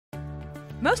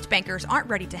Most bankers aren't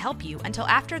ready to help you until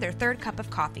after their third cup of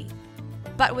coffee.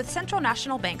 But with Central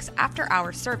National Bank's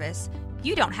after-hours service,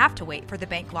 you don't have to wait for the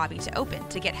bank lobby to open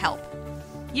to get help.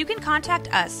 You can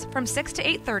contact us from 6 to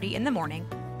 8:30 in the morning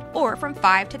or from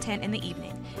 5 to 10 in the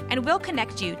evening, and we'll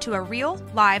connect you to a real,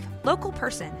 live, local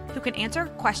person who can answer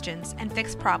questions and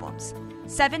fix problems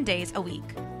 7 days a week.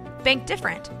 Bank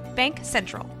different. Bank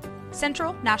Central.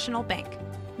 Central National Bank.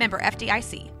 Member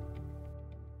FDIC.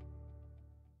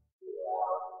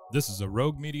 This is a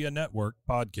Rogue Media Network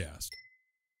podcast.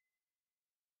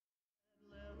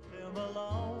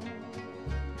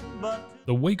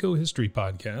 The Waco History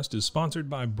Podcast is sponsored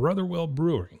by Brotherwell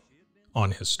Brewery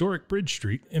on historic Bridge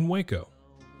Street in Waco.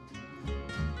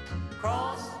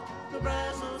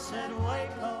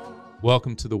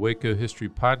 Welcome to the Waco History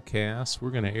Podcast.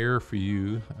 We're going to air for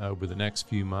you over the next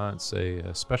few months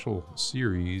a special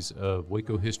series of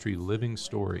Waco History Living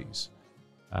Stories.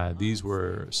 These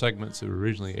were segments that were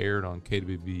originally aired on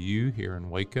KWVU here in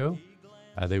Waco.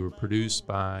 They were produced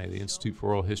by the Institute for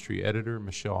Oral History editor,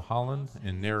 Michelle Holland,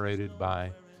 and narrated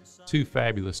by two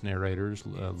fabulous narrators,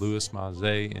 Louis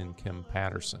Maze and Kim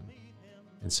Patterson.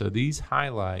 And so these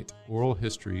highlight oral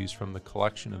histories from the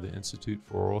collection of the Institute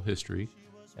for Oral History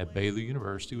at Baylor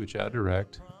University, which I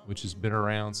direct, which has been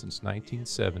around since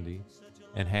 1970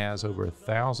 and has over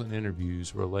 1,000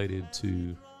 interviews related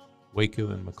to Waco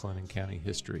and McLennan County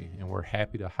history, and we're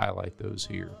happy to highlight those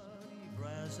here.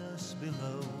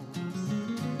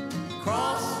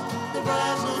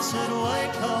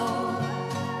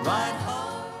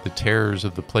 The terrors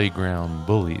of the playground,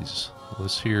 Bullies.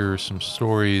 Let's hear some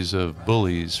stories of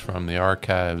bullies from the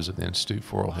archives of the Institute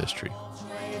for Oral History.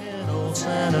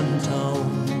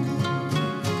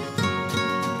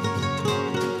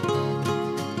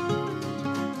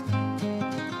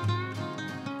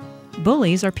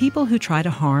 Bullies are people who try to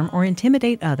harm or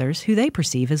intimidate others who they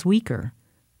perceive as weaker.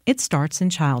 It starts in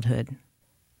childhood.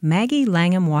 Maggie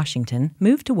Langham Washington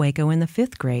moved to Waco in the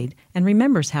 5th grade and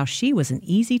remembers how she was an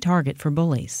easy target for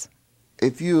bullies.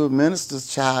 If you're a minister's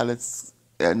child that's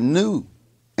new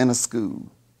in a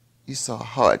school, you saw a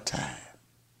hard time,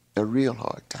 a real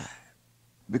hard time,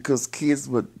 because kids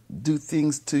would do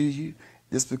things to you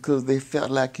just because they felt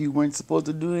like you weren't supposed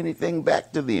to do anything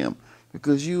back to them.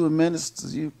 Because you were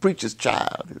ministers, you preacher's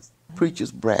child,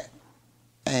 preacher's brat.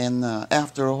 And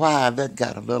after a while, that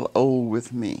got a little old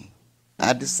with me.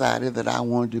 I decided that I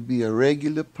wanted to be a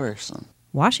regular person.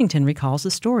 Washington recalls a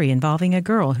story involving a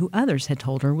girl who others had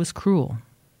told her was cruel.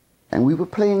 And we were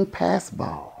playing pass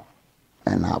ball,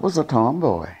 and I was a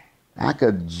tomboy. I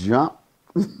could jump,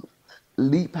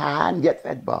 leap high, and get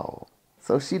that ball.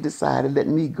 So she decided to let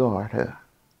me guard her.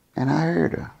 And I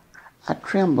heard her. I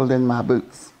trembled in my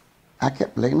boots. I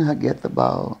kept letting her get the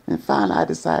ball, and finally I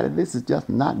decided this is just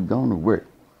not going to work.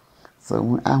 So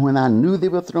when I knew they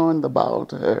were throwing the ball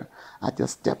to her, I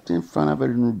just stepped in front of her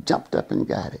and jumped up and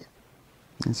got it.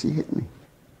 And she hit me.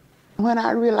 When I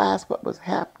realized what was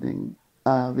happening,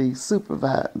 the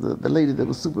lady that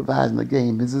was supervising the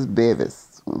game, Mrs.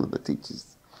 Bevis, one of the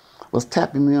teachers, was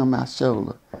tapping me on my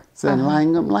shoulder, saying,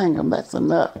 Langham, that's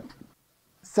enough.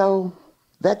 So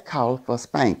that called for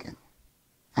spanking.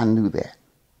 I knew that.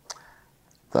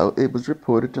 So it was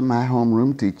reported to my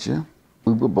homeroom teacher.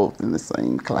 We were both in the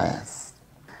same class.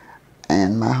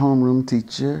 And my homeroom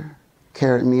teacher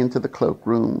carried me into the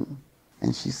cloakroom,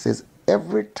 and she says,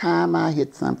 every time I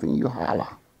hit something, you holler.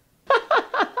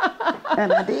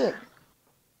 And I did.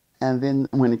 And then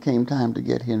when it came time to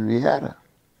get Henrietta,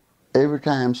 every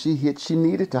time she hit, she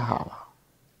needed to holler.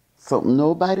 So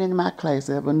nobody in my class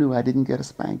ever knew I didn't get a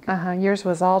spanking. Yours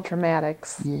was all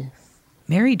dramatics. Yes.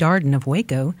 Mary Darden of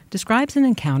Waco describes an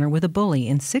encounter with a bully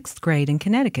in 6th grade in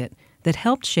Connecticut that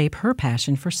helped shape her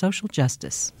passion for social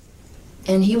justice.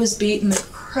 And he was beating the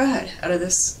crud out of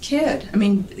this kid. I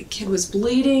mean, the kid was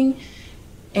bleeding,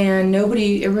 and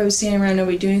everybody was standing around,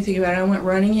 nobody doing anything about it. I went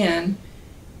running in,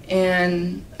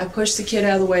 and I pushed the kid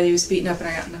out of the way that he was beaten up, and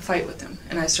I got in a fight with him.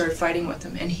 And I started fighting with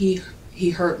him, and he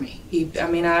hurt me.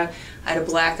 I had a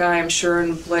black eye, I'm sure,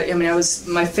 and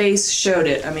my face showed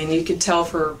it. I mean, you could tell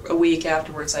for a week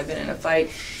afterwards I'd been in a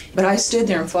fight. But I stood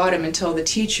there and fought him until the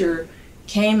teacher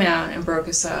came out and broke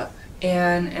us up.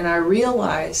 And I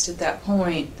realized at that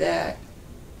point that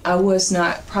I was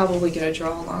not probably going to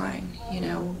draw a line,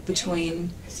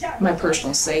 between my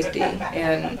personal safety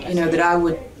and, that I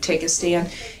would take a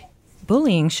stand.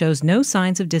 Bullying shows no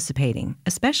signs of dissipating,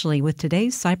 especially with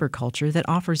today's cyberculture that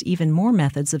offers even more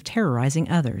methods of terrorizing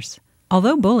others.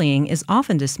 Although bullying is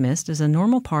often dismissed as a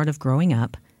normal part of growing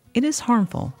up, it is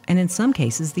harmful, and in some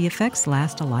cases the effects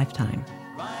last a lifetime.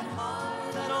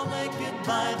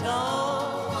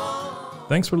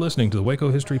 Thanks for listening to the Waco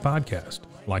History Podcast.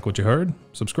 Like what you heard?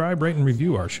 Subscribe, rate, and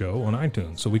review our show on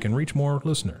iTunes so we can reach more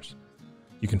listeners.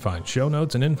 You can find show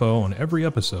notes and info on every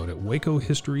episode at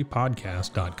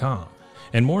wacohistorypodcast.com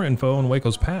and more info on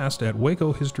Waco's past at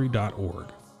wacohistory.org.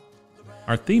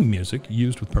 Our theme music,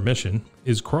 used with permission,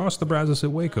 is Cross the Brazos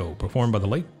at Waco, performed by the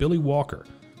late Billy Walker.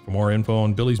 For more info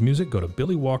on Billy's music, go to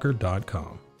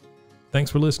billywalker.com. Thanks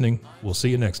for listening. We'll see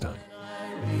you next time.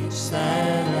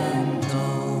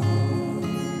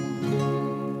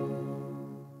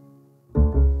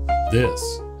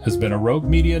 This has been a Rogue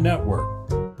Media Network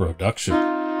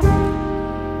production.